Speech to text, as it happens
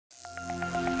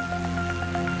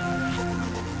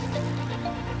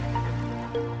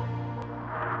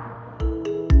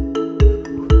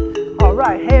All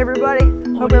right, hey everybody.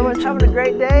 Hope everyone's having a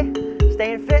great day,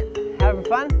 staying fit, having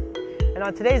fun. And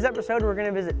on today's episode, we're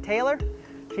gonna visit Taylor.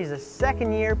 She's a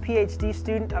second-year PhD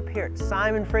student up here at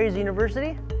Simon Fraser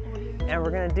University. And we're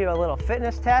gonna do a little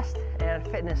fitness test and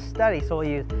fitness study. So we'll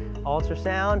use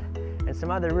ultrasound and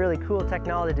some other really cool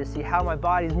technology to see how my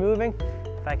body's moving,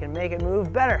 if I can make it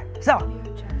move better. So,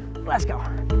 let's go.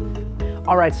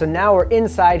 All right, so now we're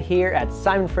inside here at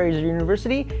Simon Fraser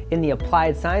University in the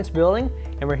Applied Science building,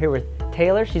 and we're here with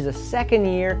Taylor. She's a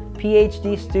second-year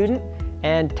PhD student,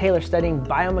 and Taylor's studying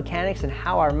biomechanics and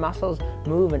how our muscles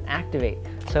move and activate.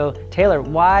 So Taylor,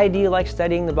 why do you like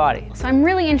studying the body? So I'm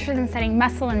really interested in studying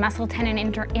muscle and muscle tendon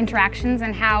interactions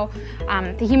and how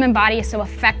the human body is so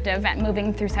effective at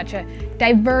moving through such a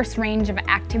diverse range of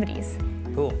activities.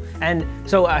 Cool. And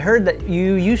so I heard that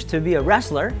you used to be a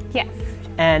wrestler. Yes.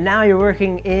 And now you're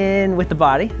working with the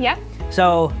body. Yep.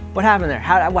 So what happened there?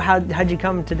 How'd you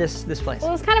come to this place? Well,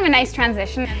 it was kind of a nice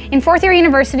transition. In fourth year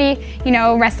university, you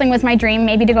know, wrestling was my dream,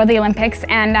 maybe to go to the Olympics,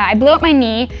 and I blew up my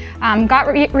knee, got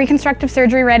reconstructive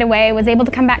surgery right away, was able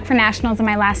to come back for nationals in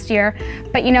my last year,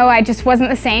 but you know, I just wasn't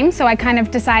the same, so I kind of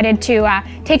decided to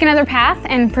take another path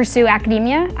and pursue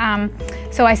academia.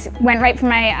 So I went right from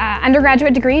my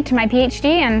undergraduate degree to my PhD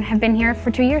and have been here for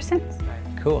 2 years since.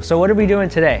 Cool. So what are we doing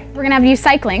today? We're going to have you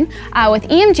cycling with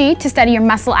EMG to study your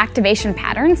muscle activation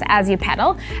patterns as you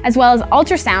pedal, as well as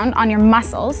ultrasound on your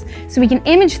muscles so we can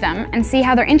image them and see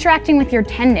how they're interacting with your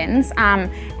tendons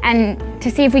and to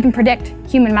see if we can predict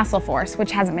human muscle force,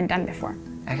 which hasn't been done before.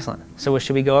 Excellent. So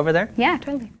should we go over there? Yeah,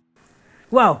 totally.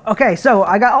 Whoa, okay, so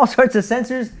I got all sorts of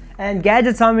sensors and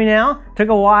gadgets on me now. Took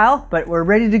a while, but we're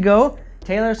ready to go.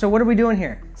 Taylor, so what are we doing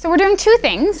here? So we're doing two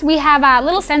things. We have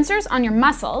little sensors on your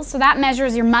muscles, so that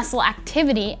measures your muscle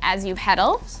activity as you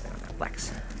pedal.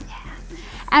 Flex. Yeah.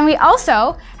 And we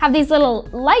also have these little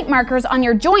light markers on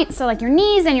your joints, so like your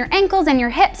knees and your ankles and your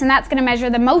hips, and that's going to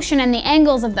measure the motion and the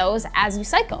angles of those as you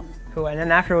cycle. Cool, and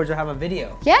then afterwards you'll have a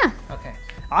video. Yeah. Okay,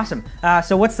 awesome.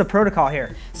 So what's the protocol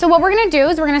here? So what we're going to do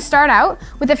is we're going to start out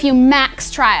with a few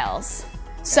max trials.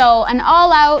 So an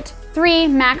all-out 3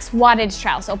 max wattage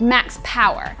trials, so max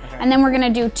power. Okay. And then we're gonna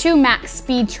do 2 max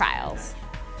speed trials.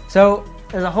 So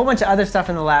there's a whole bunch of other stuff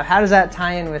in the lab. How does that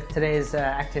tie in with today's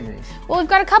activities? Well, we've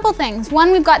got a couple things.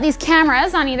 One, we've got these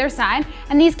cameras on either side,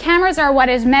 and these cameras are what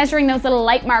is measuring those little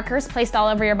light markers placed all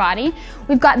over your body.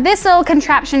 We've got this little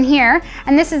contraption here,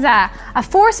 and this is a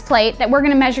force plate that we're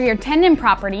gonna measure your tendon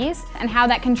properties and how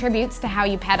that contributes to how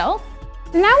you pedal.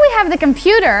 Now we have the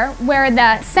computer where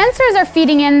the sensors are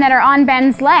feeding in that are on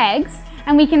Ben's legs,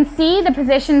 and we can see the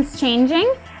positions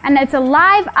changing, and it's a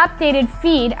live updated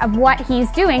feed of what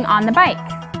he's doing on the bike.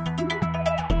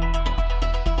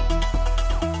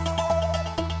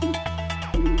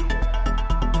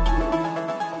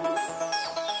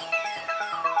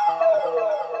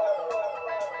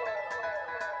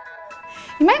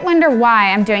 You might wonder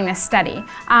why I'm doing this study.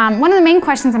 One of the main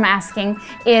questions I'm asking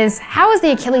is, how is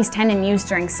the Achilles tendon used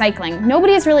during cycling?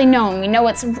 Nobody has really known. We know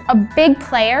it's a big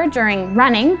player during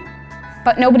running,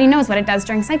 but nobody knows what it does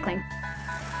during cycling.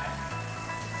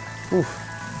 Oof,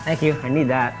 thank you, I need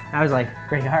that. That was like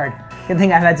pretty hard. Good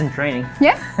thing I've had some training.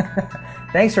 Yeah.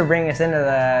 Thanks for bringing us into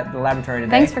the laboratory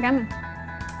today. Thanks for coming.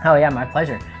 Oh yeah, my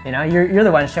pleasure. You know, you're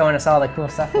the one showing us all the cool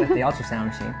stuff with the ultrasound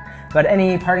machine. But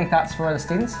any parting thoughts for the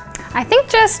students? I think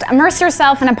just immerse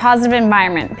yourself in a positive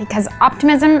environment because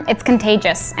optimism, it's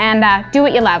contagious, and do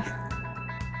what you love.